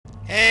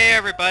Hey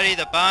everybody,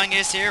 the Bong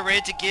is here,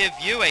 ready to give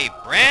you a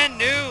brand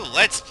new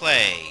Let's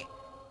Play.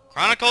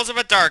 Chronicles of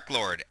a Dark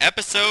Lord,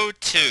 Episode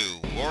 2,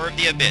 War of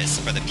the Abyss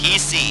for the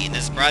PC, and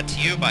this is brought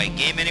to you by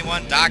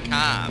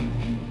GameAnyone.com.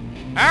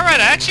 Alright,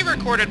 I actually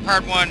recorded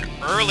part 1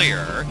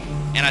 earlier,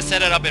 and I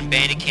set it up in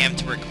Bandicam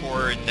to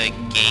record the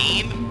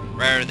game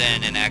rather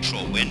than an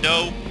actual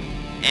window.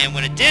 And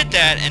when it did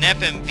that, an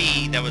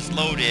FMV that was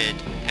loaded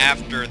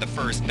after the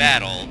first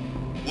battle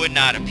would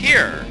not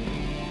appear.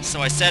 So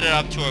I set it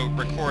up to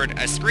record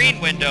a screen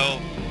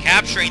window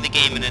capturing the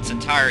game in its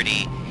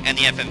entirety, and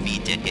the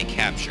FMV did get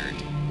captured.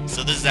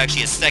 So this is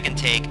actually a second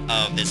take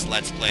of this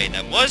Let's Play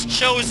that was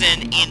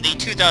chosen in the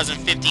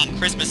 2015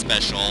 Christmas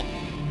special,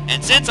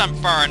 and since I'm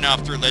far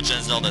enough through Legend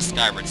of Zelda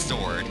Skyward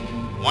Sword,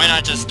 why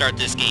not just start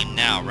this game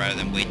now rather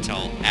than wait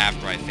till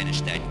after I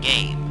finish that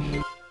game?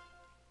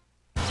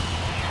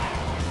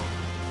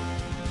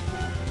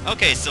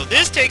 Okay, so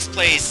this takes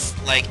place,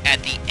 like, at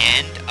the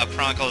end of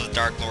Chronicles of the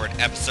Dark Lord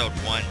Episode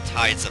 1,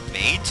 Tides of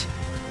Fate,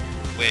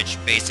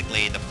 which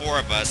basically the four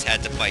of us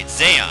had to fight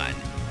Zeon.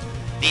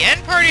 The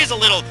end party is a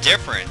little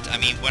different. I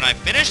mean, when I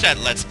finished that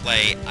Let's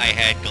Play, I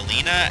had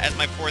Galena as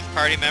my fourth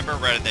party member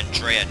rather than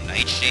Drea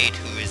Nightshade,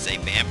 who is a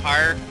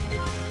vampire.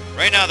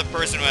 Right now, the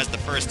person who has the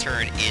first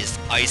turn is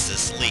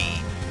Isis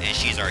Lee, and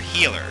she's our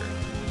healer.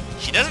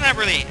 She doesn't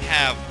really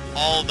have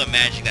all the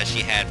magic that she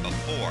had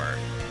before,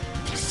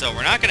 so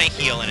we're not going to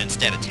heal and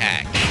instead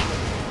attack.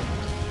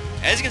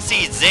 As you can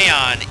see,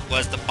 Zeon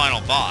was the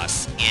final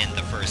boss in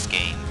the first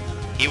game.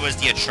 He was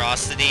the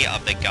atrocity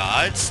of the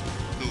gods,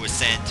 who was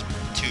sent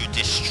to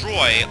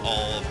destroy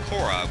all of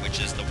Korra, which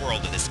is the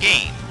world of this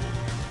game.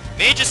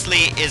 Magus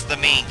Lee is the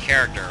main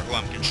character, who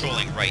I'm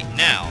controlling right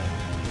now,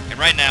 and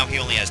right now he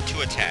only has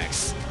 2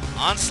 attacks.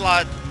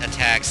 Onslaught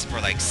attacks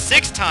for like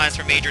 6 times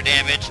for major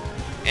damage,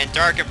 and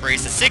Dark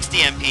Embrace is 60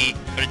 MP,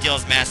 but it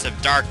deals massive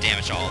dark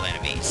damage to all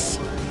enemies.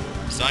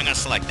 So I'm going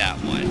to select that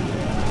one,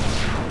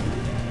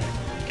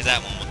 because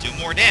that one will do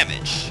more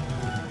damage.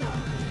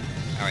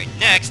 Alright,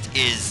 next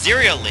is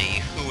Ziria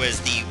Lee, who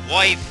is the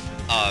wife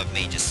of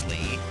Magus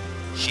Lee.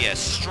 She has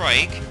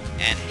Strike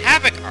and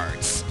Havoc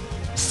Arts.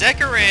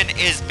 Sekirin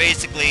is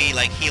basically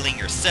like healing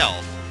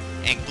yourself,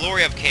 and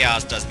Glory of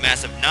Chaos does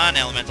massive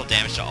non-elemental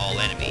damage to all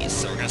enemies,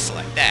 so we're going to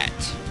select that.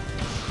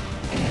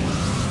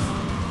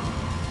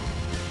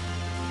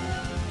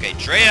 Okay,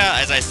 Drea,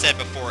 as I said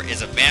before,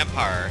 is a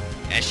vampire,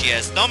 and she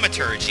has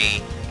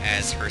Thaumaturgy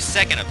as her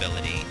second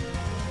ability.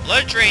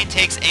 Blood Drain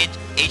takes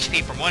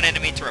HP from one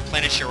enemy to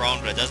replenish your own,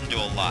 but it doesn't do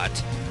a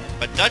lot.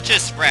 But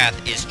Duchess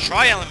Wrath is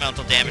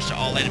tri-elemental damage to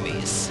all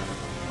enemies.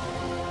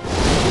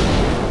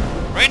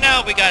 Right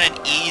now we got an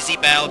easy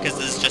battle because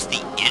this is just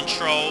the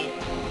intro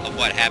of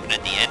what happened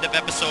at the end of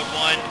Episode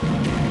 1.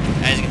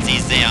 As you can see,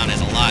 Zeon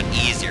is a lot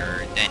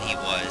easier than he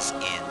was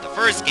in the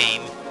first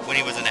game when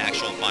he was an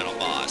actual final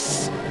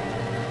boss.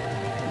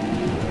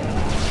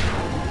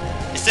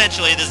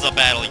 Essentially, this is a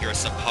battle you're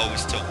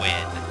supposed to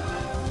win.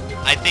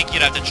 I think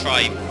you'd have to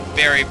try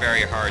very,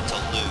 very hard to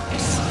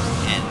lose.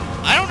 And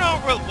I don't know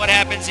what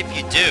happens if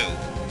you do.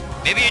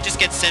 Maybe you just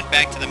get sent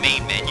back to the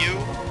main menu.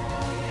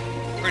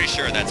 Pretty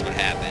sure that's what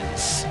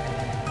happens.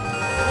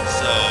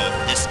 So,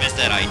 dismiss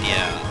that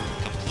idea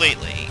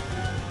completely.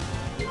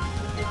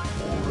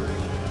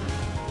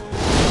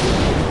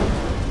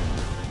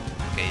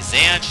 Okay,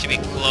 Zeon should be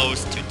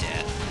close to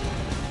death.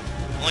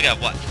 Only got,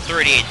 what,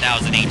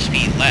 38,000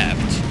 HP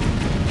left.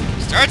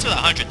 Starts with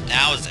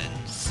 100,000,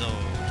 so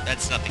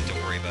that's nothing to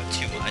worry about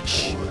too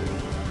much.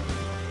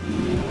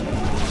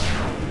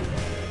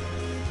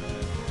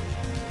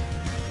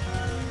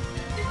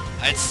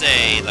 I'd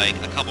say, like,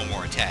 a couple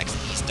more attacks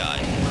and he's done.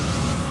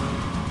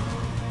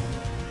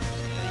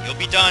 You'll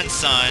be done,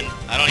 son.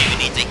 I don't even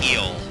need to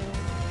heal.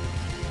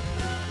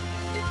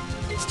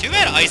 It's too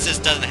bad Isis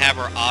doesn't have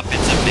her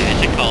offensive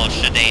magic called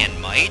Shadean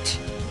Might.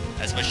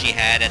 That's what she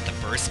had at the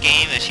first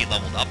game, that she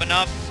leveled up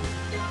enough.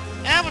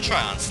 We'll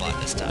try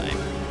Onslaught this time.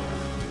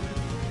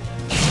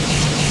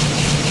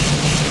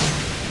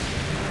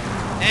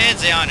 And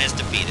Zeon is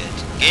defeated.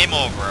 Game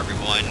over,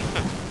 everyone.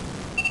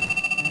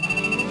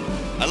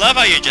 I love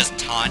how you just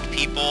taunt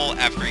people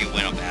after you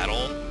win a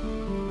battle.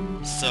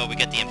 So we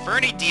get the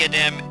Inferni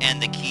Diadem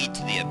and the Key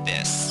to the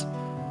Abyss.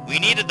 We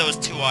needed those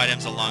 2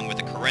 items along with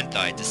the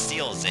Corinthite to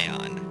seal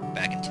Zeon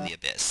back into the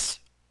Abyss.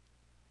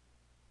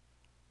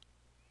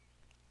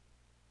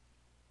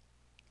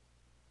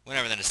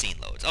 Whenever the scene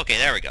loads. Okay,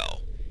 there we go.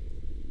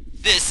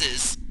 This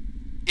is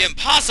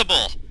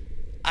impossible!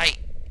 I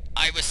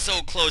was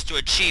so close to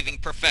achieving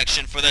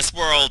perfection for this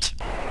world.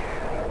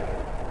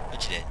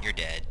 But you didn't. You're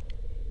dead.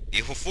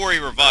 Before he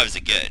revives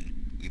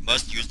again, we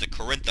must use the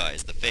Corinthite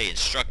as the Fae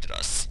instructed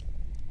us.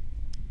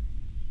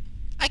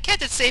 I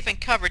kept it safe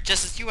and covered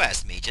just as you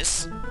asked,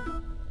 Magus.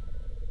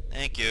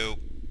 Thank you.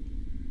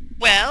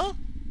 Well,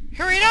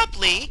 hurry it up,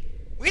 Lee.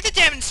 Read the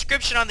damn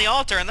inscription on the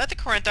altar and let the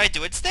Corinthite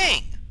do its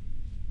thing.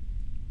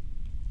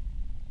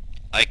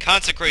 I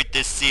consecrate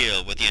this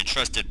seal with the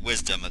entrusted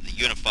wisdom of the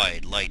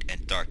unified light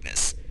and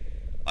darkness.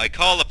 I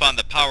call upon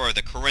the power of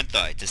the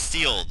Corinthi to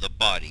seal the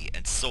body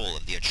and soul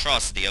of the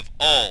atrocity of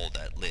all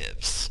that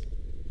lives.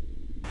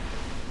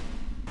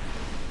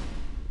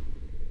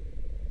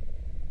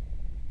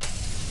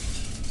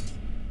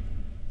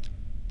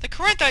 The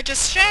Corinthi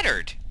just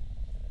shattered!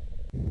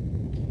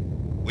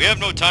 We have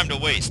no time to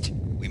waste.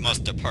 We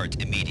must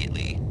depart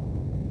immediately.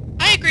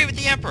 I agree with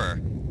the Emperor.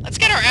 Let's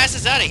get our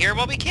asses out of here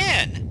while we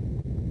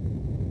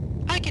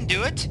can. I can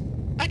do it.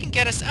 I can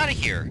get us out of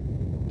here.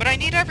 But I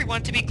need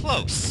everyone to be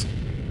close.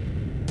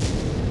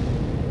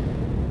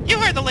 You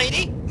heard the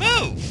lady!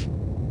 Move!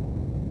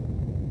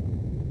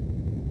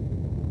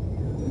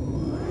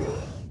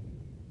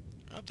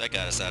 Oh, that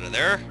got us out of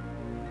there.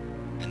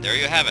 And there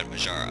you have it,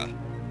 Majara.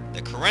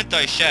 The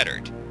Corinthi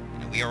shattered,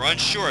 and we are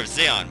unsure if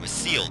Zeon was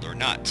sealed or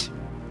not.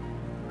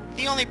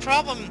 The only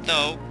problem,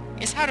 though,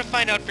 is how to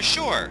find out for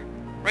sure.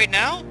 Right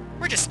now,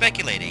 we're just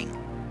speculating.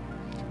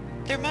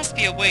 There must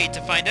be a way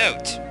to find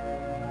out.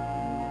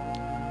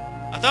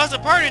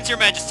 1,000 pardons, Your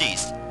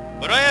Majesties,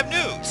 but I have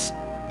news.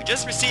 We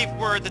just received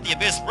word that the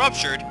abyss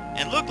ruptured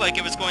and looked like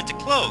it was going to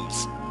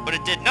close, but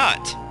it did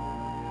not.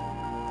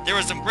 There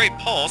was some great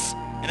pulse,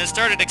 and it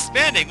started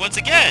expanding once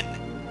again.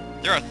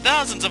 There are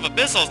thousands of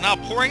abyssals now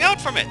pouring out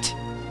from it.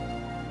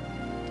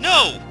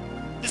 No!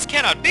 This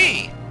cannot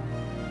be!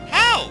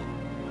 How?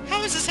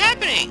 How is this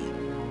happening?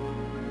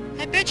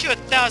 I bet you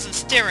 1,000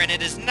 staring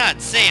it is not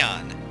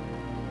Zeon.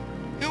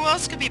 Who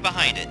else could be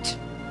behind it?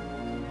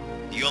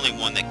 The only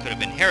one that could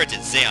have inherited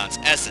Zeon's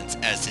essence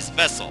as his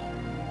vessel,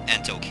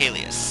 Anto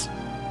Kalius.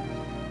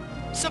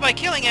 So by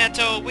killing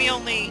Anto, we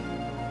only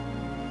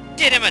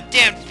did him a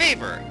damn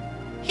favor.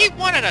 He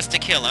wanted us to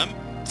kill him,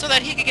 so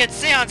that he could get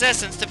Zeon's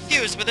essence to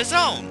fuse with his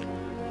own.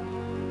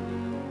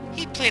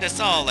 He played us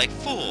all like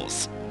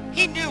fools.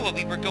 He knew what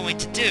we were going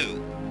to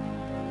do.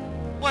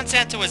 Once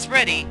Anto is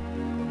ready,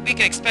 we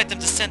can expect him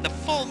to send the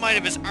full might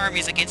of his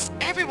armies against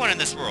everyone in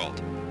this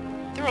world.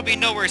 There will be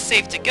nowhere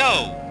safe to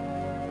go.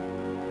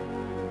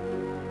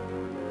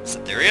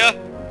 Cytheria?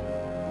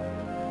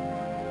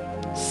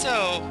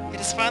 So, it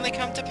has finally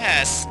come to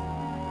pass.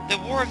 The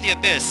War of the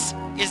Abyss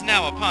is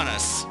now upon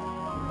us.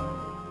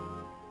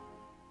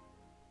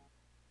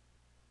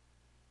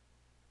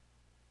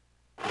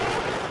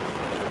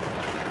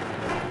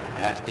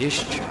 That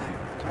this child,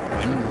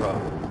 when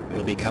grown,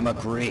 will become a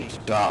great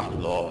Dark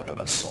Lord of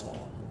us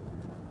all.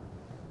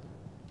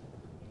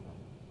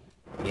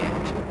 Yet,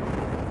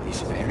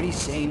 this very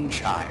same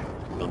child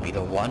will be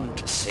the one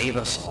to save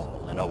us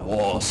all in a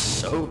war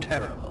so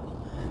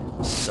terrible,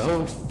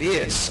 so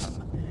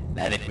fearsome,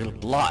 that it will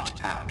blot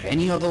out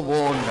any other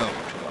war known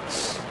to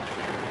us.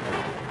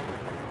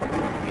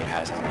 It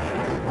has a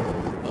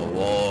name, the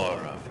War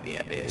of the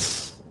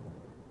Abyss.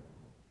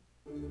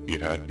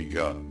 It had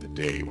begun the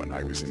day when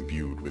I was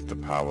imbued with the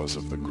powers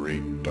of the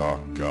great dark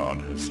god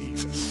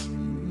Hazizus.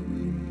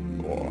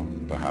 Or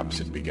perhaps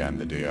it began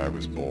the day I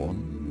was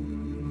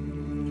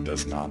born. It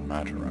does not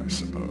matter, I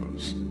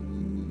suppose.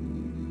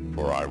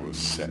 For I was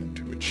set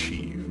to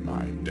achieve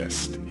my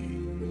destiny.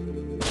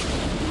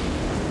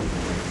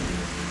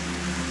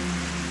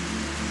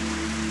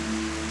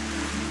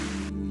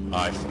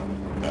 I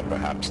thought that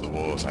perhaps the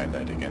wars I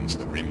led against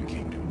the Rim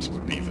Kingdoms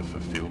would be the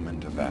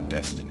fulfillment of that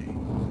destiny,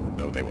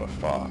 though they were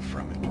far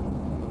from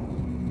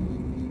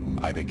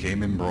it. I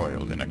became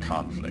embroiled in a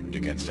conflict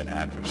against an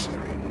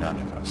adversary none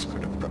of us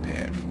could have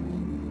prepared for.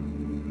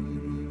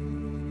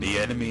 The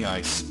enemy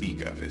I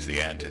speak of is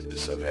the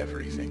antithesis of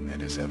everything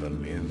that has ever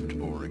lived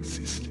or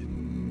existed.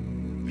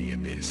 The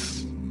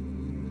Abyss.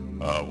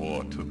 Our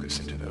war took us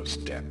into those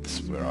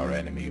depths where our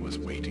enemy was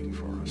waiting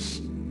for us.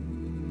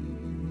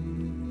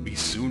 We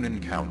soon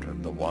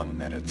encountered the one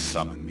that had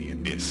summoned the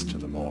Abyss to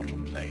the mortal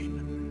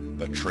plane,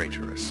 the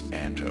traitorous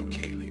Anto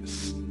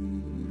Kalius.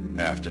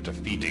 After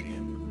defeating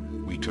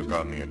him, we took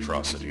on the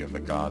atrocity of the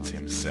gods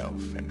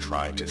himself and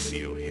tried to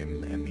seal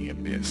him and the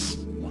Abyss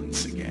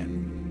once again.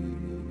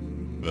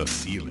 The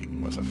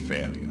sealing was a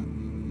failure,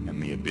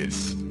 and the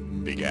Abyss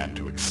began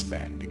to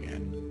expand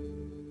again.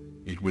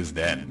 It was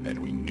then that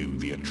we knew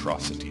the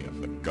atrocity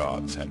of the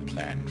gods had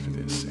planned for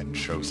this and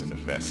chosen a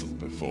vessel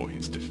before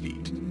his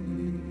defeat.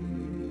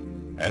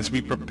 As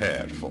we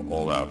prepared for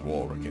all-out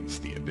war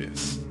against the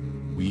Abyss,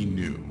 we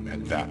knew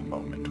at that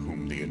moment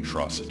whom the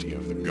atrocity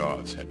of the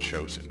gods had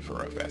chosen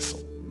for a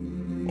vessel.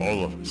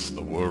 All of us,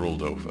 the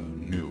world over,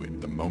 knew it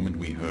the moment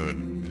we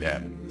heard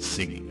them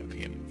singing of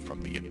him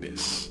from the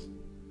Abyss.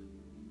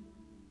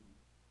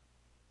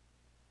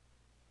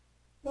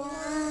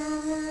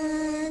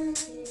 1,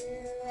 2,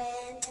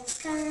 and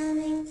it's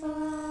coming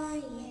for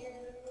you.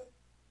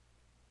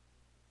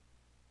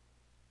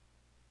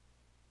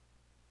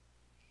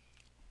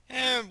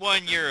 And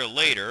 1 year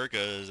later,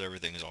 because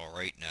everything's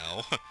alright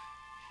now.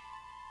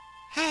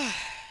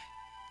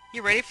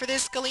 You ready for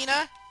this,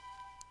 Galena?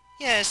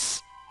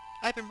 Yes.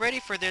 I've been ready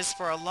for this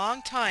for a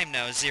long time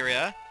now,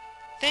 Ziria.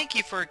 Thank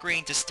you for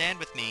agreeing to stand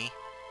with me.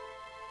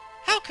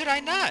 How could I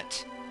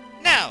not?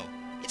 Now,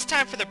 it's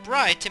time for the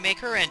bride to make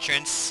her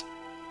entrance.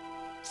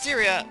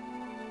 Ziria,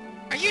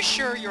 are you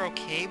sure you're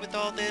okay with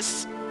all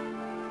this?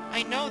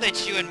 I know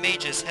that you and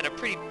Magus had a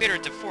pretty bitter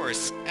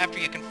divorce after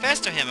you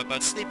confessed to him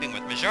about sleeping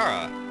with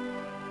Majara.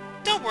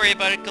 Don't worry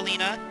about it,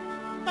 Galena.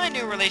 My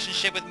new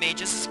relationship with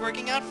Magus is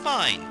working out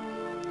fine.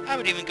 I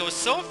would even go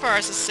so far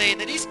as to say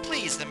that he's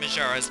pleased that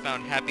Majara has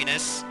found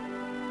happiness.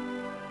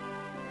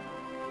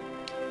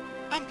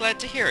 I'm glad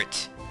to hear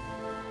it.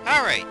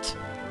 Alright,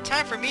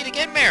 time for me to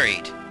get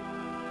married.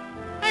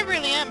 I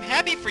really am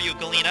happy for you,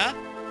 Galena.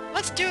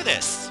 Let's do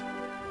this.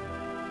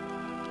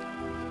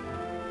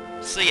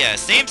 So yeah,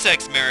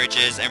 same-sex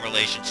marriages and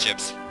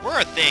relationships were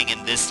a thing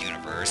in this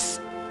universe.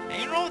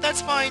 And you know,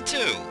 that's fine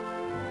too.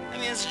 I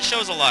mean, it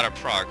shows a lot of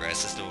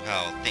progress as to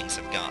how things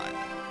have gone.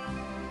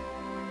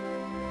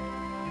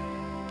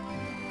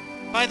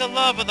 By the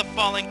love of the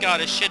fallen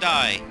goddess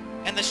Shaddai,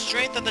 and the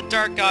strength of the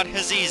dark god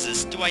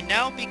Hazizes, do I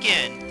now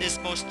begin this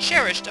most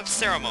cherished of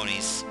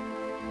ceremonies.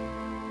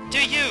 Do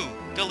you,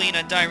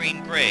 Galena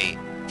Dyrene Grey,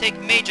 take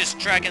Magus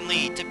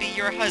Dragonlee to be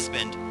your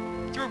husband,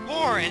 through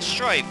war and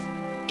strife,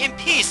 in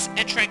peace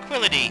and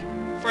tranquility,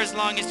 for as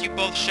long as you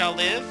both shall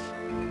live?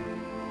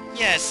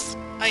 Yes,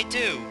 I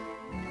do.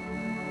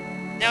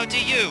 Now do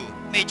you,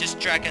 Magus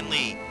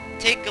Dragonlee,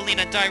 take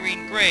Galena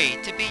Dyrene Grey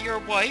to be your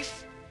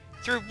wife,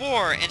 through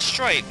war and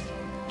strife,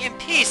 in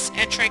peace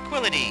and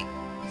tranquility,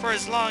 for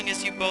as long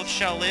as you both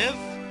shall live?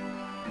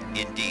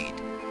 Indeed,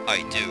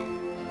 I do.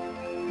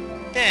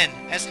 Then,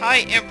 as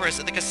High Empress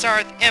of the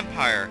Kisareth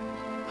Empire,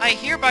 I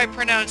hereby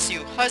pronounce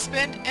you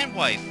husband and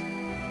wife.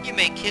 You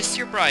may kiss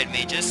your bride,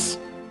 Magus.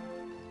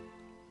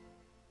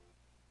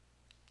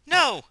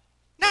 No!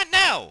 Not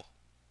now!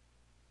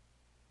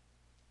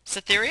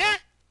 Cytheria?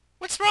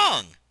 What's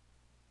wrong?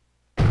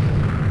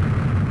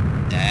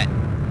 That...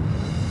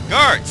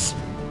 Guards!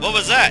 What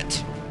was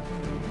that?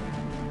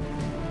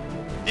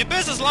 The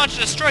Abyss has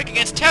launched a strike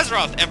against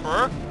Tazaroth,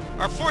 Emperor!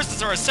 Our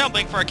forces are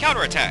assembling for a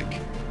counterattack.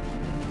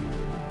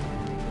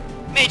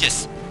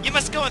 Magus, you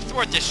must go and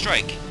thwart this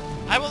strike.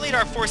 I will lead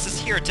our forces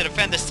here to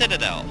defend the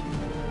Citadel.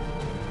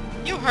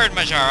 You heard,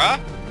 Majara.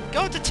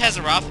 Go to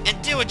Tazaroth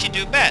and do what you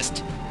do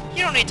best.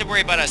 You don't need to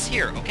worry about us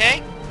here,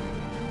 okay?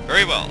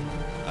 Very well.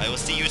 I will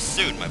see you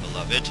soon, my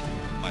beloved,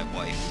 my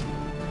wife.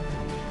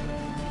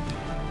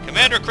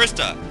 Commander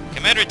Krista,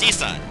 Commander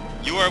Disan,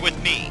 you are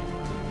with me.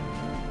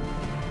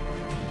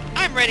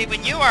 I'm ready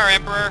when you are,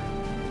 Emperor.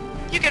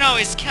 You can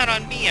always count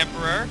on me,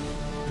 Emperor.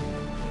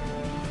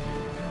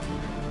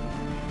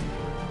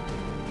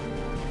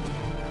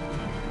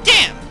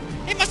 Damn!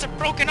 They must have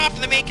broken off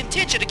the main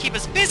contingent to keep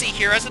us busy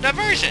here as a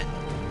diversion.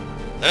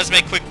 Let us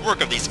make quick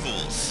work of these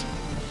fools.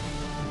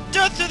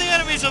 Death to the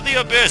enemies of the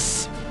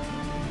Abyss!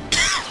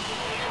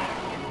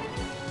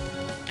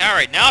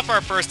 Alright, now for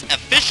our first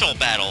official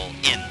battle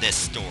in this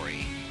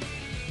story.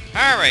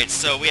 Alright,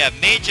 so we have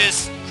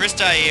Magus,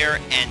 Krista Ayer,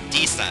 and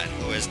Disan,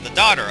 who is the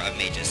daughter of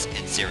Magus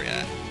and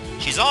Syria.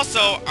 She's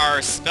also our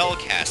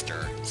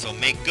spellcaster, so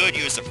make good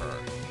use of her.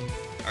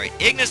 Alright,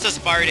 Ignis does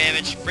fire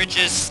damage,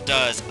 Frigis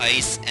does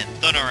ice, and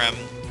Thunarum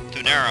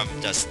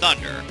does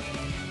thunder.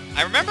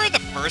 I remember the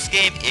first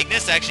game,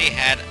 Ignis actually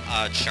had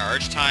a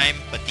charge time,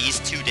 but these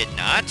two did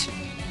not.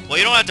 Well,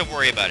 you don't have to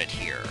worry about it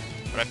here,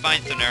 but I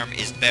find Thunarum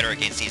is better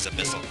against these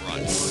abyssal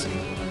grunts.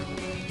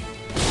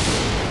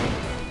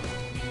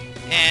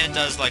 And it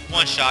does like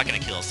one shock and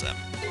it kills them.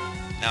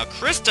 Now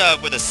Krista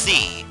with a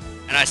C,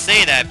 and I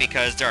say that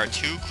because there are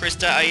two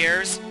Krista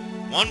Ayers,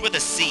 one with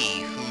a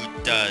C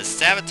who does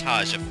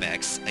sabotage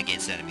effects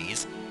against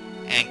enemies,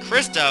 and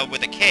Krista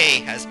with a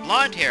K has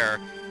blonde hair,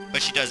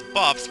 but she does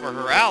buffs for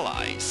her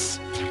allies.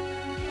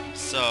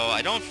 So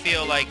I don't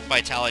feel like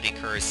Vitality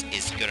Curse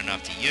is good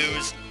enough to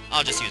use.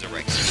 I'll just use a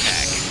regular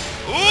attack.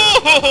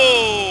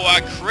 Ooh,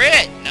 a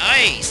crit!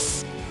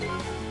 Nice!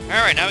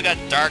 Alright, now we got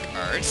Dark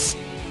Arts.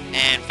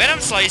 And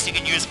Venom Slice you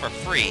can use for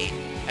free.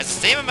 Has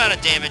the same amount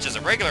of damage as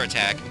a regular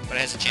attack, but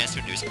it has a chance to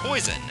induce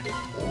poison.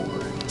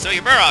 So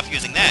you're better off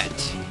using that.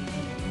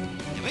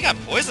 And we got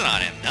poison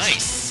on him.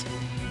 Nice.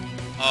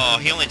 Oh,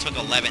 he only took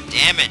 11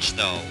 damage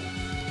though.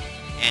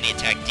 And he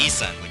attacked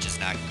Disan, which is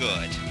not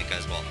good,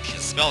 because, well,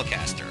 she's a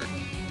spellcaster.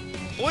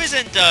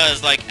 Poison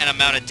does, like, an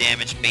amount of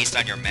damage based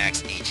on your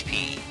max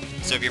HP.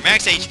 So if your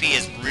max HP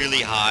is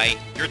really high,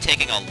 you're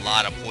taking a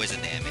lot of poison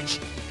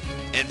damage.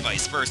 And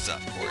vice versa,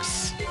 of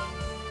course.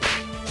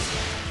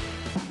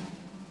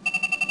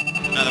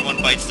 Another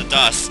one bites the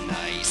dust.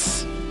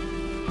 Nice.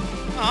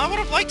 Oh, I would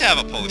have liked to have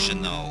a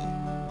potion,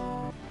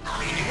 though.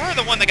 You were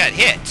the one that got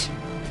hit.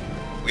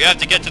 We have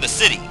to get to the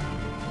city.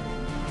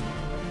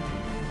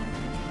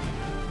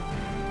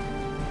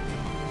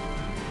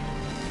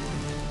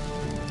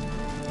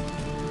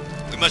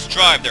 We must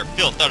drive their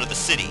filth out of the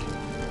city.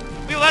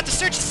 We will have to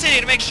search the city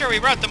to make sure we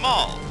rout them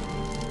all.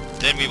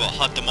 Then we will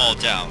hunt them all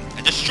down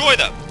and destroy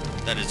them.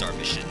 That is our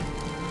mission.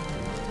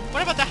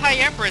 What about the High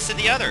Empress and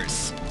the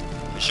others?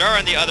 Majara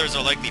and the others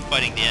are likely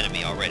fighting the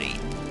enemy already.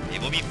 They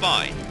will be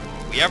fine.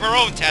 We have our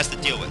own task to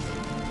deal with.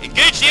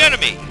 Engage the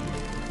enemy!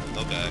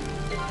 Okay.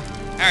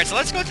 Alright, so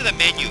let's go to the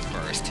menu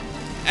first.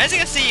 As you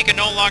can see, you can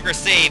no longer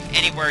save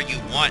anywhere you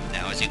want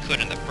now, as you could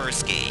in the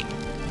first game.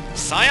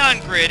 Scion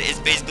Grid is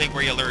basically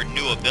where you learn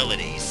new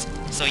abilities.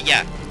 So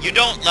yeah, you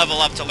don't level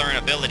up to learn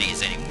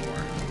abilities anymore.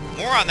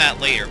 More on that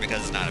later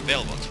because it's not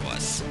available to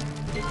us.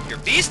 Your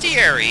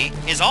Bestiary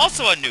is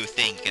also a new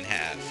thing you can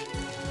have.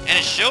 And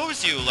it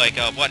shows you, like,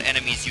 what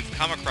enemies you've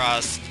come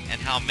across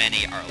and how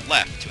many are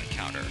left to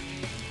encounter.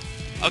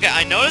 Okay,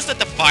 I noticed that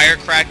the fire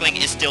crackling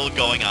is still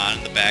going on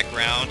in the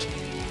background.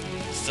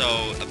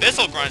 So,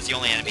 Abyssal Grunt's the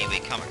only enemy we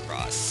come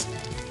across.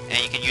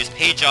 And you can use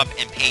page up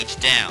and page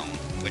down,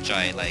 which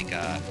I, like,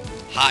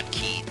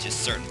 hotkey to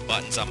certain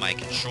buttons on my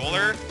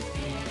controller.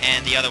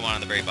 And the other one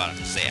on the very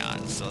bottom is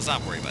Xeon, so let's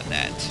not worry about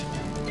that.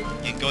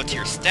 You can go to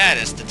your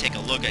status to take a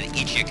look at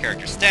each of your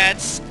character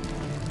stats.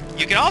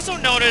 You can also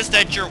notice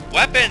that your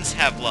weapons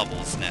have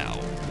levels now.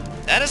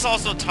 That is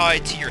also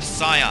tied to your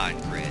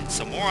Scion Grid,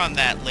 so more on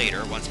that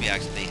later once we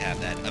actually have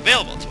that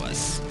available to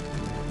us.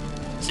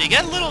 So you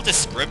get little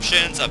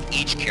descriptions of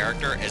each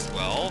character as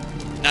well,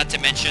 not to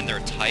mention their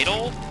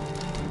title.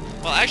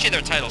 Well, actually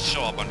their titles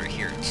show up under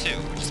here too,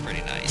 which is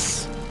pretty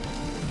nice.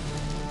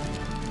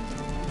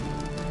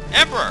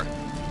 Emperor!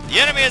 The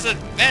enemy has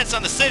advanced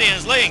on the city and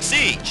is laying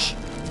siege.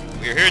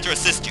 We are here to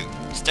assist you.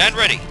 Stand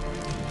ready.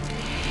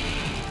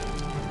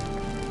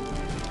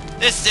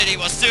 This city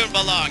will soon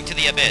belong to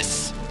the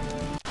Abyss.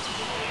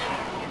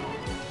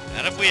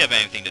 Not if we have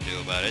anything to do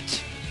about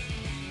it.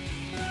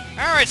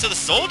 Alright, so the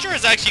soldier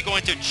is actually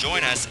going to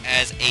join us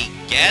as a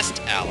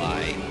guest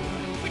ally,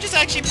 which is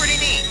actually pretty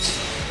neat.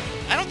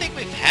 I don't think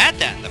we've had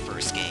that in the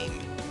first game.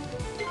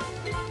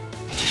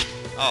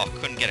 Oh,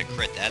 couldn't get a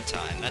crit that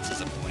time. That's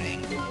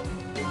disappointing.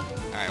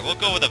 Alright, we'll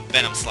go with a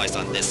Venom Slice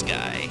on this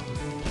guy.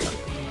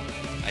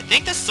 I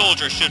think the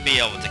soldier should be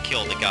able to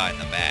kill the guy in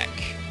the back.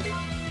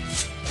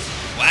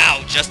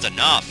 Wow, just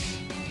enough.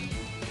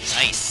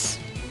 Nice.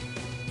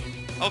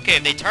 Okay,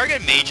 if they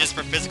target mages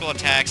for physical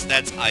attacks,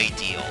 that's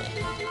ideal.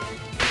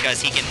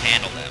 Because he can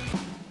handle them.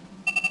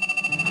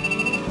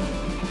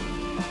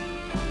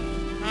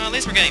 At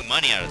least we're getting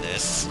money out of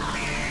this.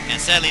 And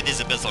sadly, these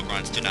Abyssal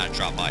Grunts do not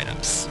drop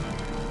items.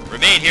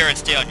 Remain here and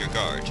stay on your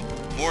guard.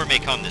 More may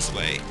come this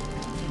way.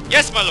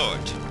 Yes, my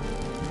lord!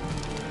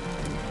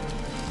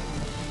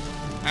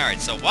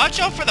 Alright, so watch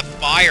out for the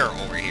fire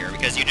over here,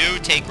 because you do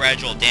take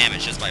gradual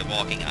damage just by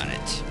walking on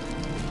it.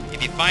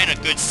 If you find a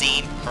good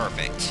scene,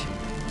 perfect.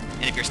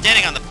 And if you're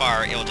standing on the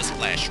fire, it will just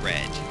flash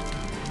red.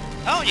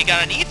 Oh, you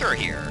got an ether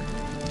here.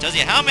 Tells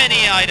you how many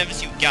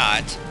items you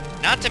got,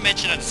 not to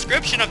mention a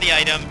description of the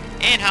item,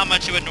 and how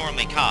much it would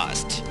normally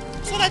cost.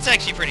 So that's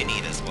actually pretty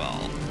neat as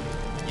well.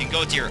 You can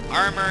go to your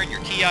armor,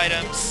 your key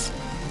items,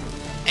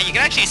 and you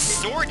can actually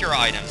sort your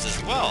items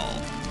as well,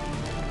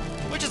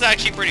 which is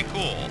actually pretty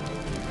cool.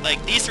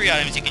 Like, these three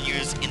items you can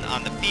use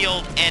on the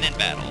field and in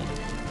battle.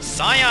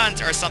 Scions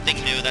are something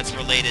new that's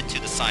related to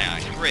the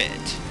Scion Grid,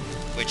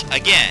 which,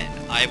 again,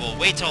 I will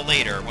wait till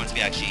later once we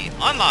actually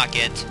unlock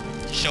it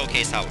to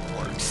showcase how it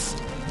works.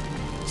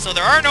 So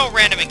there are no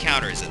random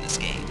encounters in this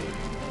game.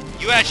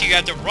 You actually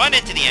have to run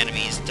into the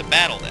enemies to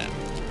battle them.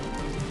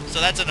 So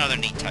that's another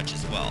neat touch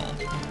as well.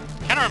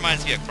 Kinda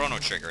reminds me of Chrono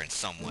Trigger in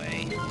some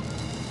way.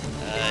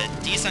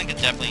 D-Sun could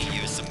definitely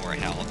use some more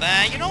health.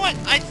 You know what?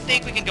 I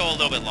think we can go a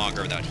little bit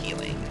longer without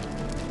healing.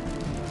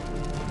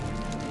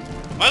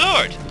 My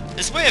lord!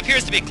 This way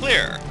appears to be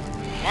clear.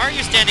 Why are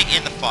you standing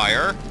in the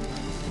fire?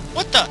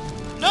 What the?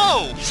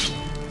 No!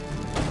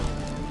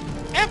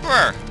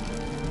 Emperor!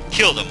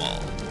 Kill them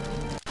all.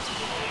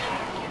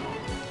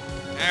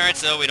 Alright,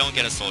 so we don't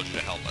get a soldier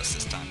to help us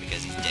this time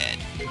because he's dead.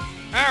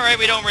 Alright,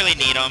 we don't really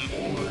need him.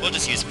 We'll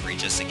just use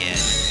Phrygius again.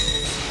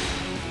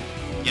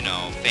 You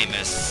know,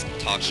 famous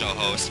talk show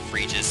host,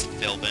 Phrygius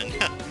Philbin.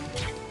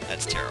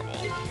 That's terrible.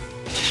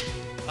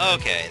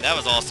 Okay, that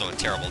was also a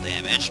terrible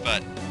damage,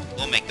 but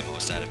we'll make the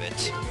most out of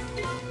it.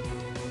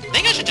 I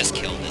think I should just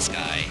kill this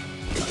guy.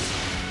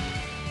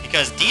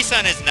 Because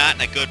D-Sun is not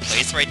in a good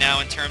place right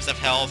now in terms of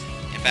health.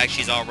 In fact,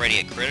 she's already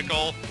at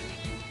critical.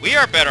 We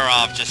are better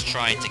off just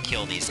trying to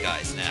kill these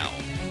guys now.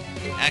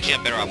 Actually,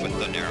 I'm better off with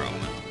Thunerum.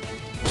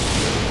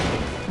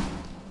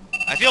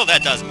 I feel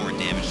that does more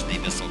damage to the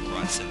Abyssal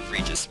Grunts than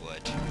Phrygius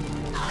would.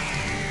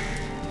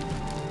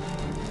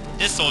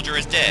 This soldier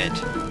is dead.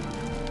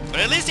 But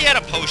at least he had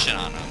a potion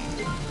on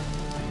him.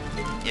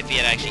 If he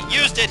had actually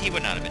used it, he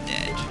would not have been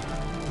dead.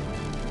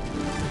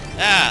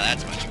 Ah,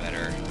 that's much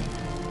better.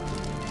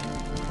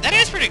 That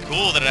is pretty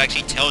cool that it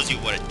actually tells you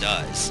what it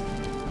does.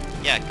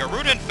 Yeah,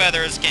 Garudan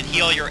Feathers can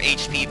heal your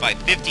HP by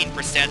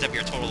 15% of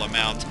your total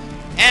amount,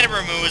 and it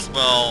removes,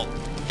 well,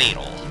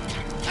 Fatal.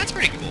 That's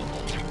pretty cool.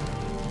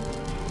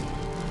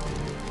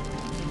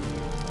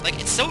 Like,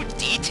 it's so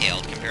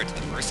detailed compared to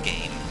the first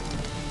game.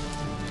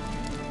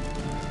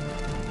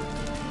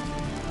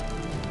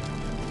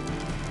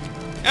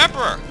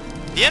 Emperor!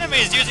 The enemy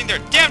is using their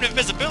damned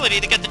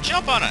invisibility to get the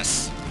jump on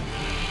us!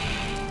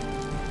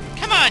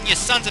 Come on, you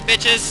sons of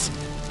bitches!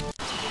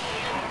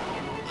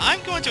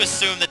 I'm going to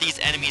assume that these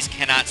enemies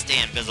cannot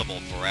stay invisible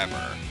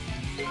forever.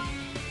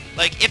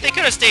 Like, if they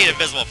could have stayed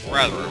invisible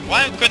forever,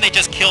 why couldn't they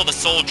just kill the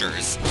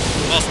soldiers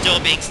while still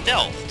being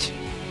stealthed?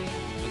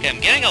 Okay, I'm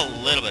getting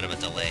a little bit of a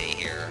delay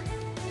here.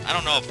 I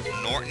don't know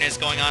if Norton is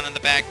going on in the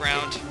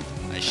background.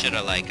 I should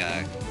have, like,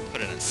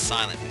 put it in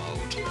silent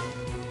mode.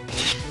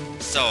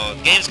 So,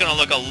 the game's gonna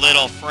look a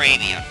little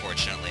framey,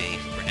 unfortunately,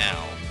 for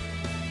now.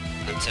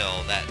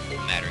 Until that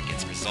matter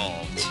gets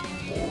resolved.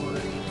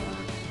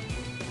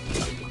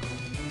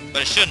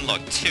 But it shouldn't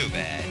look too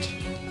bad.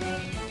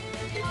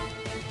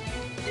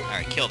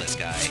 Alright, kill this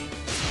guy.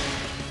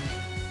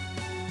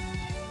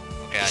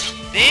 Okay, I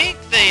think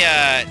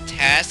the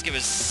task it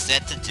was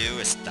set to do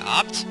is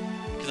stopped.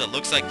 Because it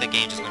looks like the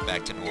game just went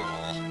back to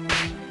normal.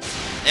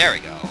 There we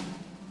go.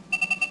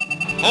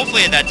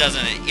 Hopefully that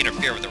doesn't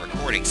interfere with the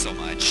recording so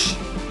much.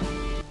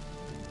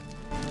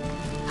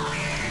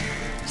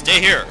 Stay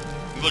here.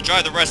 We will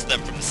drive the rest of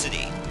them from the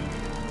city.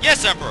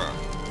 Yes, Emperor!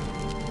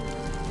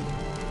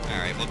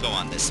 Alright, we'll go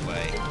on this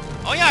way.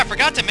 Oh yeah, I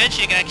forgot to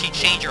mention you can actually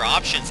change your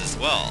options as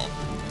well.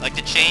 Like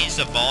to change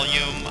the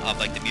volume of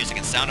like the music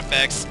and sound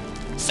effects.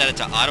 Set it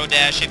to auto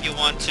dash if you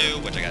want to,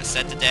 which I got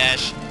set to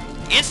dash.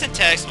 Instant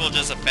text will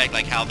just affect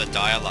like how the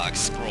dialogue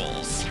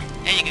scrolls.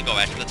 And you can go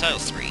after the title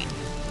screen.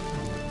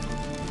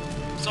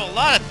 So a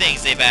lot of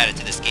things they've added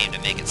to this game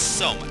to make it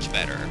so much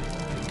better.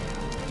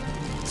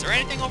 Is there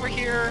anything over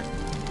here?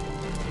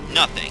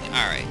 Nothing.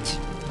 Alright.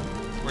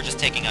 We're just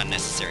taking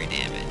unnecessary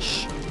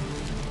damage.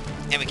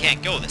 And we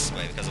can't go this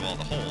way because of all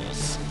the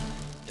holes.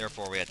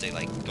 Therefore we have to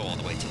like go all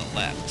the way to the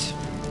left.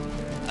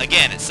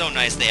 Again, it's so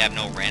nice they have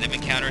no random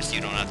encounters so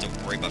you don't have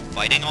to worry about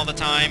fighting all the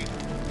time.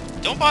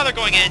 Don't bother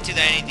going into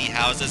any of the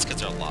houses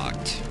because they're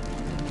locked.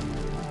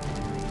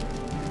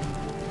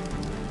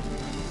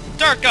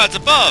 Dark gods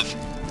above!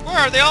 Where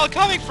are they all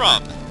coming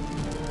from?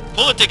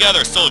 Pull it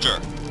together, soldier!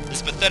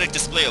 This pathetic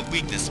display of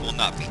weakness will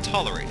not be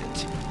tolerated.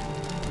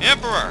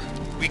 Emperor!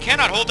 We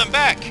cannot hold them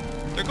back!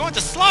 They're going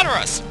to slaughter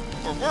us!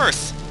 Or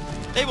worse,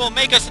 they will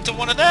make us into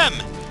one of them!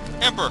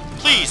 Emperor,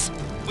 please!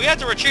 We have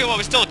to retreat while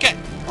we still can!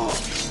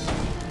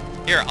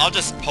 Here, I'll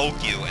just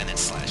poke you and then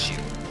slash you.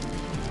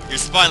 Your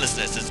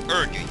spinelessness has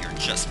earned you your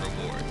just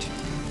reward.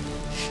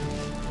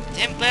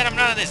 Damn glad I'm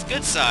not on his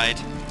good side.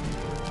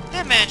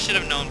 That man should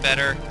have known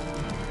better.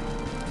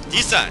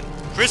 Disan,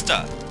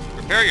 Krista,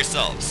 prepare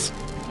yourselves.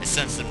 I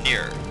sense them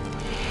near.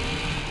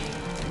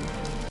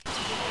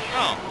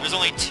 Oh, there's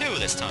only 2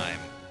 this time.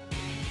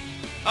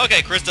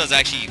 Okay, Krista's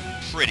actually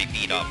pretty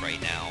beat up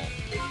right now.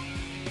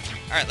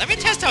 Alright, let me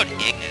test out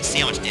Ignis, see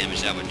how much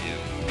damage that would do.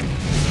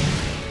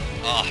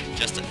 Oh,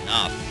 just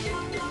enough.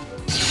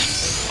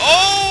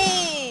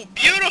 Oh,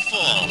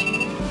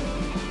 beautiful!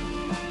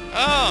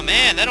 Oh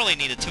man, that only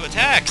needed 2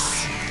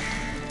 attacks.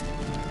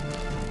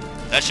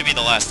 That should be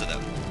the last of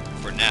them,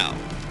 for now.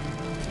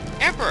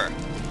 Emperor,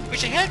 we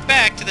should head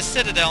back to the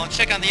Citadel and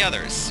check on the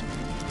others.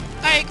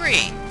 I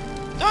agree.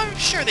 Though I'm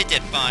sure they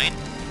did fine.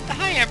 The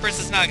High Empress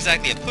is not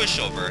exactly a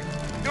pushover,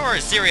 nor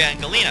is Ziria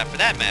and Galena for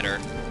that matter.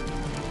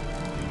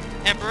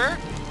 Emperor?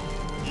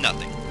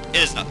 Nothing. It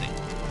is nothing.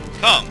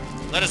 Come,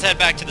 let us head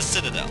back to the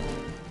Citadel.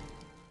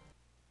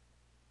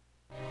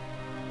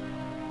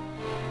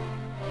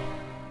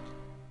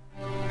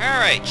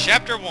 Alright,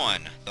 Chapter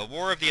 1, The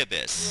War of the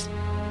Abyss.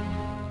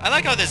 I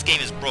like how this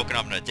game is broken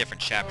up into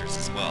different chapters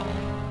as well.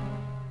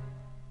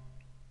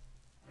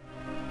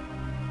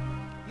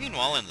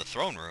 Meanwhile, in the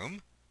throne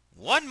room,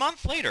 1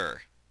 month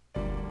later.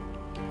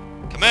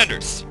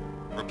 Commanders,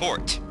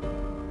 report.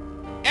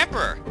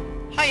 Emperor!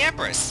 High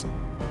Empress!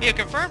 We have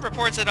confirmed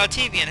reports that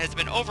Octavian has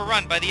been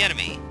overrun by the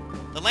enemy.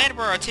 The land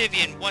where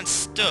Octavian once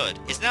stood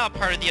is now a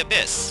part of the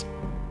Abyss.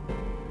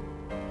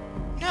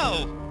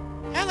 No!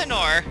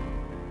 Eleanor!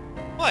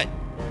 What?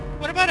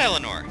 What about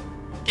Eleanor?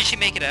 Did she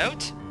make it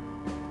out?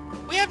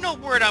 We have no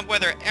word on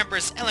whether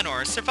Empress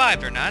Eleanor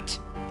survived or not.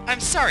 I'm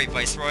sorry,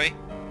 Viceroy.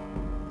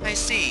 I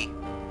see.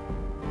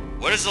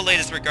 What is the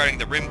latest regarding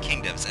the Rim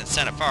Kingdoms and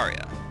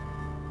Sanepharia?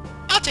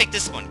 I'll take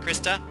this one,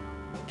 Krista.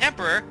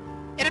 Emperor,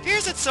 it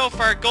appears that so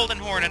far Golden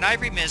Horn and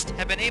Ivory Mist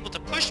have been able to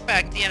push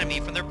back the enemy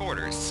from their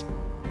borders.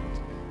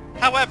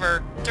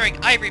 However, during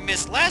Ivory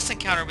Mist's last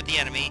encounter with the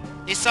enemy,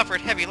 they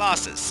suffered heavy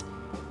losses.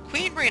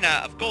 Queen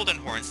Rena of Golden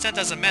Horn sent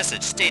us a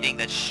message stating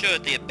that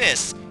should the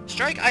Abyss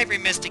strike Ivory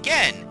Mist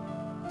again,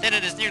 then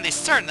it is nearly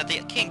certain that the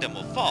kingdom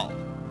will fall.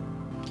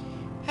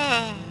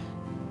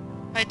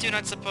 I do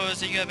not suppose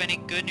that you have any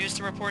good news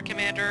to report,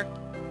 Commander.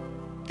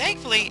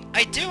 Thankfully,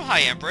 I do,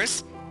 High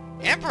Empress.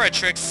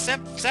 Emperatrix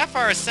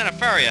Sapphire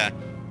Sanepharia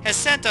has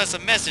sent us a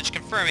message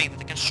confirming that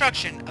the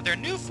construction of their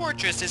new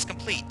fortress is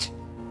complete.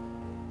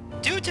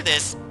 Due to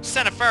this,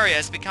 Sanepharia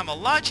has become a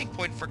launching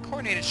point for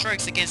coordinated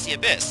strikes against the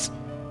Abyss.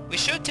 We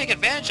should take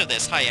advantage of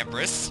this, High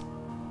Empress.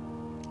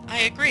 I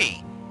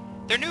agree.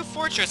 Their new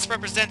fortress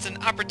represents an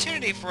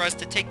opportunity for us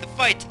to take the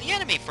fight to the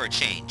enemy for a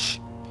change.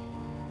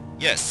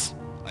 Yes,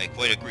 I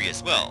quite agree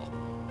as well.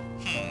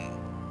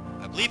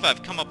 I believe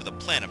I've come up with a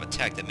plan of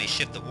attack that may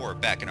shift the war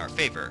back in our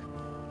favor.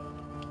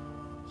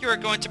 You are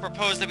going to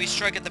propose that we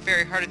strike at the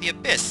very heart of the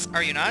Abyss,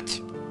 are you not?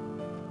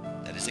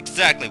 That is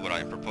exactly what I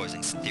am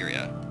proposing,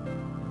 Cytheria.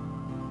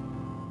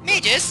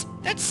 Magus,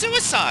 that's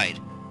suicide!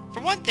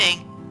 For one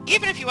thing,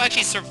 even if you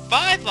actually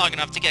survive long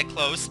enough to get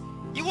close,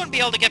 you wouldn't be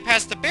able to get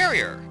past the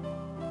barrier.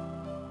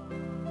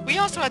 We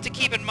also have to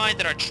keep in mind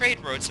that our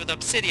trade routes with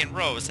Obsidian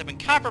Rose have been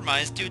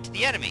compromised due to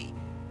the enemy.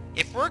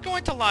 If we're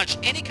going to launch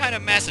any kind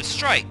of massive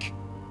strike,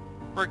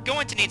 we're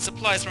going to need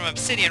supplies from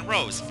Obsidian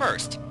Rose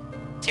first.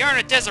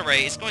 Tiarna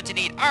Desiree is going to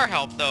need our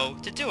help, though,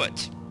 to do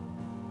it.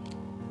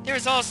 There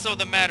is also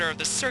the matter of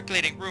the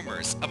circulating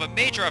rumors of a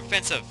major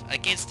offensive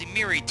against the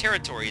Miri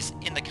territories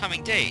in the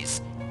coming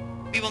days.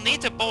 We will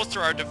need to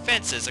bolster our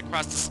defenses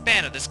across the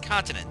span of this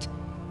continent.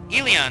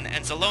 Elion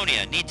and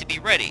Zalonia need to be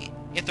ready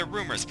if the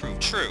rumors prove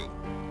true.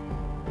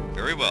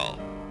 Very well.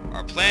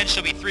 Our plan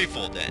shall be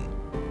threefold then.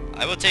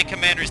 I will take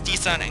Commanders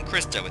Disan and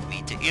Krista with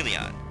me to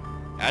Elion.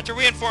 After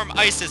we inform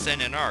Isis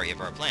and Inari of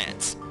our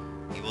plans,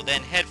 we will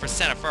then head for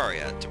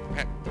Sanafaria to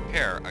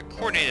prepare a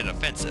coordinated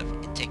offensive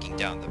in taking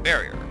down the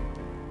barrier.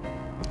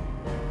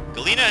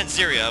 Galena and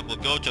Ziria will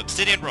go to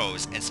Obsidian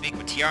Rose and speak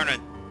with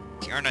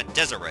Tiarna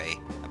Desiree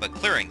about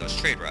clearing those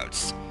trade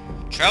routes.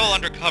 Travel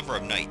under cover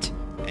of night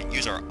and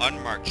use our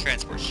unmarked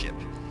transport ship.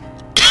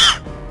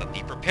 But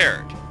be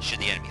prepared should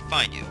the enemy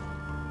find you.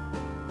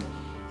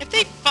 If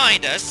they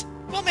find us,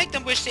 we'll make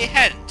them wish they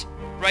hadn't.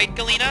 Right,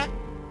 Galena?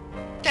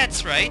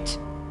 That's right.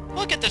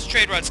 We'll get those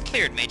trade routes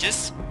cleared,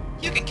 Magus.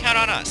 You can count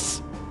on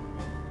us.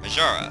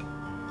 Majara,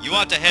 you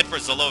want to head for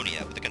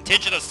Zalonia with a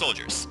contingent of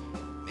soldiers.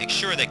 Make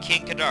sure that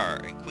King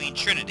Kadar and Queen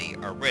Trinity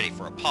are ready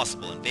for a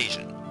possible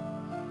invasion.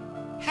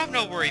 Have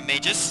no worry,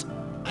 Magus.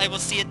 I will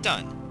see it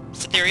done.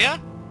 Cytheria?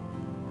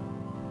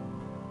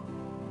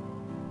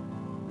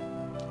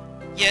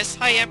 Yes,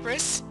 High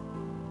Empress?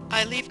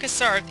 I leave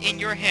Kisareth in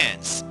your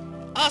hands.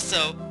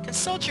 Also,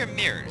 consult your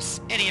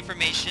mirrors. Any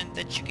information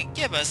that you can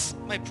give us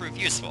might prove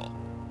useful.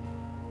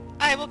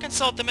 I will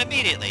consult them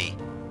immediately.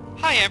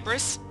 Hi,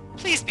 Empress.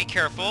 Please be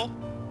careful.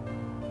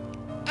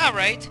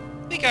 Alright,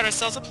 we got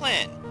ourselves a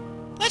plan.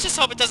 Let's just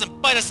hope it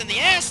doesn't bite us in the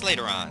ass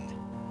later on.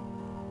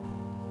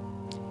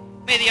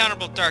 May the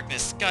Honorable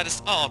Darkness guide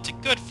us all to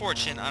good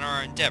fortune on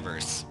our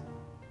endeavors.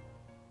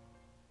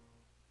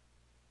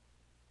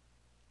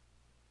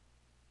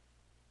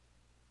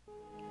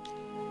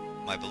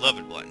 My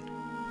beloved one.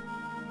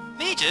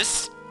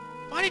 Magus,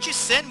 why did you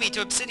send me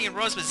to Obsidian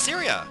Rose with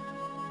Ziria?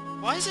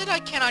 Why is it I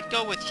cannot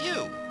go with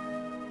you?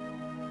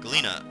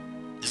 Galena,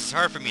 this is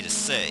hard for me to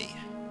say.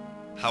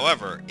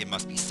 However, it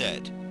must be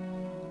said.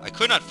 I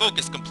could not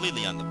focus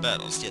completely on the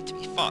battles yet to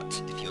be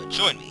fought if you had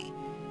joined me.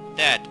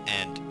 That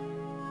and...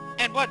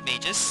 And what,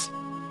 Magus?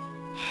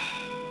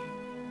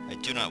 I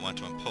do not want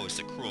to impose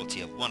the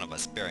cruelty of one of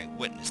us bearing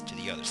witness to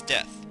the other's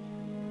death.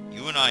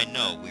 You and I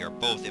know we are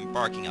both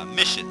embarking on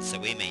missions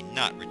that we may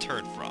not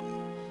return from.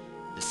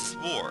 This is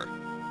war.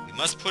 We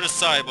must put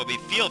aside what we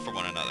feel for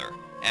one another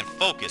and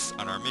focus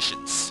on our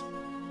missions.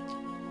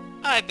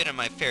 I've been in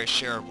my fair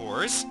share of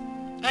wars.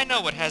 I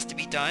know what has to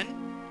be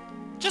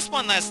done. Just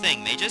one last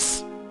thing,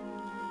 Magus.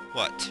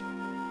 What?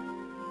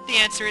 The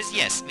answer is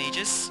yes,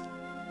 Magus.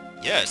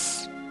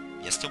 Yes?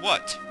 Yes to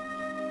what?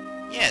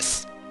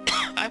 Yes.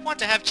 I want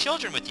to have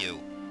children with you.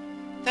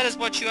 That is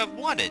what you have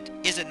wanted,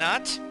 is it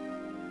not?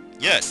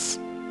 Yes.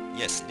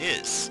 Yes, it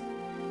is.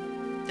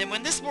 Then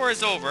when this war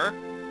is over,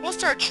 we'll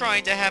start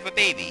trying to have a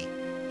baby.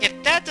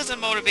 If that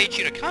doesn't motivate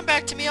you to come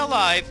back to me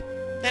alive,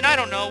 then I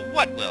don't know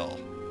what will.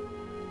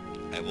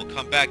 I will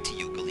come back to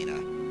you, Galena.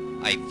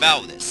 I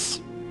vow this.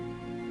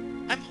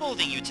 I'm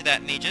holding you to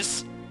that,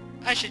 Magus.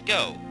 I should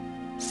go.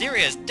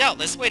 Ziria is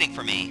doubtless waiting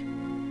for me.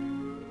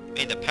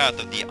 May the path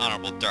of the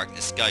Honorable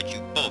Darkness guide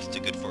you both to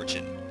good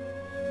fortune.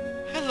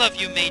 I love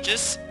you,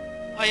 Magus.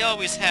 I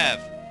always have,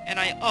 and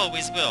I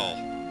always will.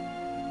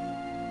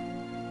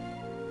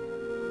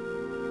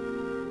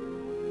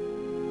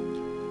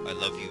 I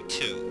love you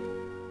too.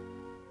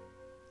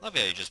 Love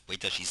how you just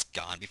wait till she's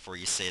gone before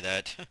you say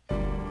that.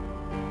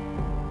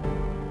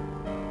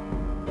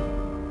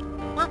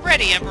 We're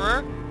ready,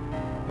 Emperor!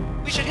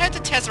 We should head to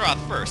Tezeroth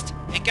first,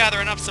 and gather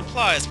enough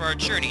supplies for our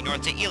journey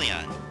north to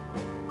Elion.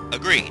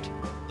 Agreed.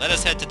 Let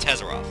us head to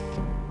Tezeroth.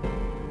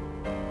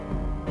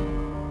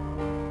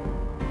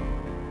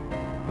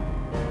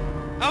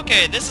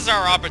 Okay, this is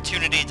our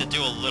opportunity to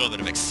do a little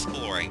bit of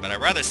exploring, but I'd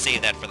rather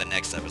save that for the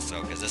next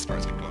episode, because this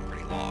part's been going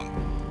pretty long.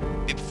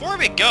 Before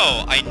we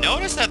go, I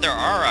noticed that there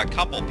are a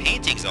couple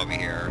paintings over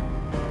here.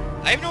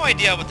 I have no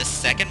idea what the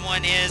second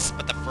one is,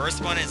 but the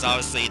first one is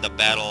obviously the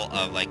battle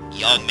of, like,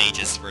 young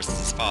Magus versus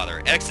his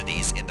father,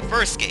 Exides, in the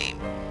first game.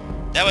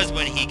 That was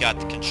when he got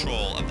the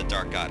control of the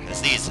Dark God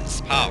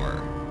Haziz's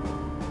power.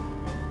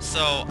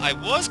 So, I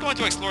was going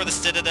to explore the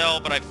Citadel,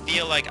 but I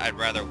feel like I'd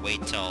rather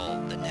wait till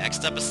the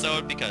next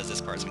episode, because this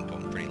part's been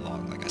going pretty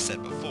long, like I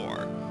said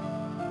before.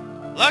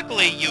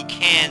 Luckily, you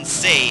can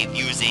save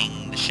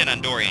using the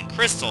Shenandorian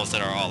crystals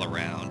that are all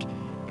around,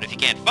 but if you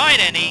can't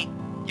find any,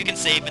 you can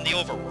save in the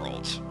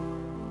overworld.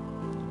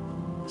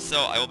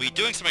 So I will be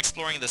doing some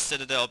exploring in the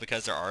Citadel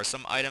because there are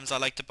some items I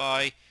like to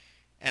buy,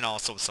 and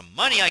also some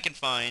money I can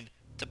find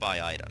to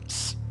buy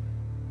items.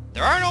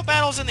 There are no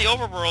battles in the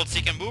overworld, so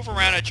you can move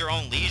around at your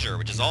own leisure,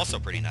 which is also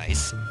pretty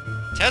nice.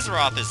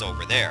 Tezeroth is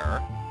over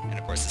there, and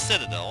of course the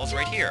Citadel is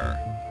right here.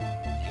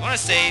 If you want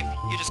to save,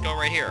 you just go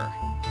right here.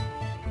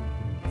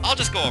 I'll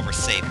just go over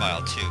save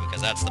file 2,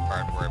 because that's the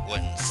part where it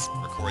wouldn't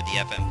record the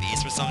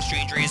FMVs for some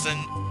strange reason.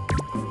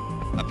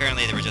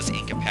 Apparently they were just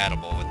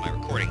incompatible with my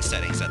recording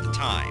settings at the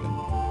time.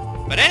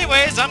 But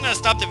anyways, I'm going to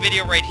stop the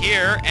video right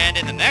here, and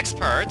in the next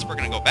part, we're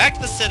going to go back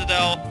to the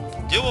Citadel,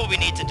 do what we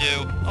need to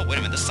do. Oh, wait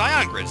a minute, the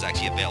Scion Grid is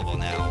actually available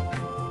now.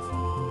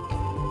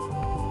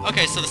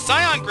 Okay, so the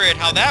Scion Grid,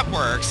 how that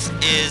works,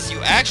 is you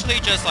actually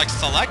just, like,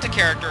 select a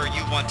character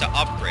you want to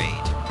upgrade,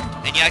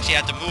 and you actually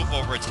have to move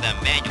over to them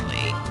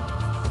manually.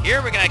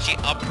 Here we can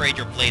actually upgrade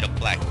your Blade of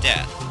Black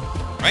Death.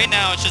 Right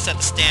now, it's just at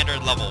the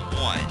standard level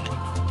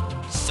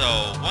 1.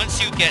 So,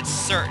 once you get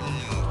certain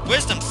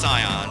Wisdom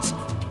Scions,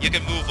 you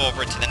can move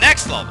over to the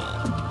next level.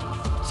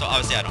 So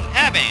obviously I don't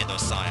have any of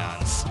those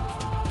Scions.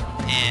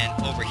 And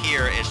over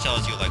here it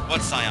shows you like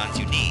what Scions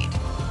you need.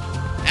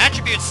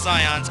 Attribute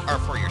Scions are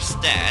for your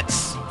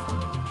stats.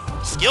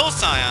 Skill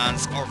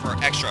Scions are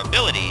for extra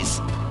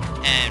abilities.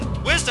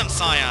 And Wisdom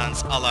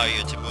Scions allow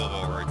you to move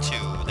over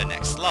to the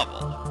next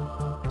level.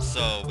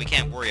 So we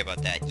can't worry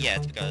about that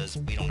yet because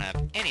we don't have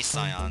any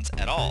Scions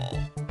at all.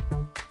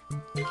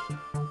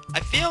 I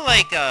feel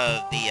like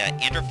the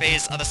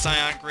interface of the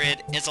Scion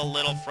Grid is a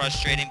little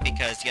frustrating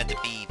because you have to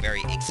be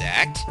very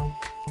exact.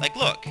 Like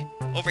look,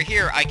 over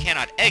here I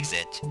cannot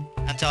exit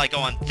until I go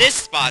on this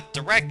spot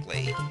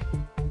directly.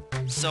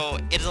 So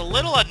it is a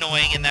little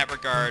annoying in that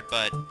regard,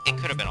 but it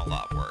could have been a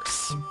lot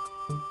worse.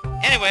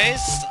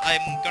 Anyways,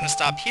 I'm going to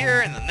stop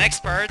here. In the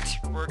next part,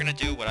 we're going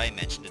to do what I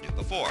mentioned to do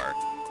before.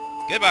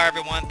 Goodbye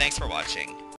everyone, thanks for watching.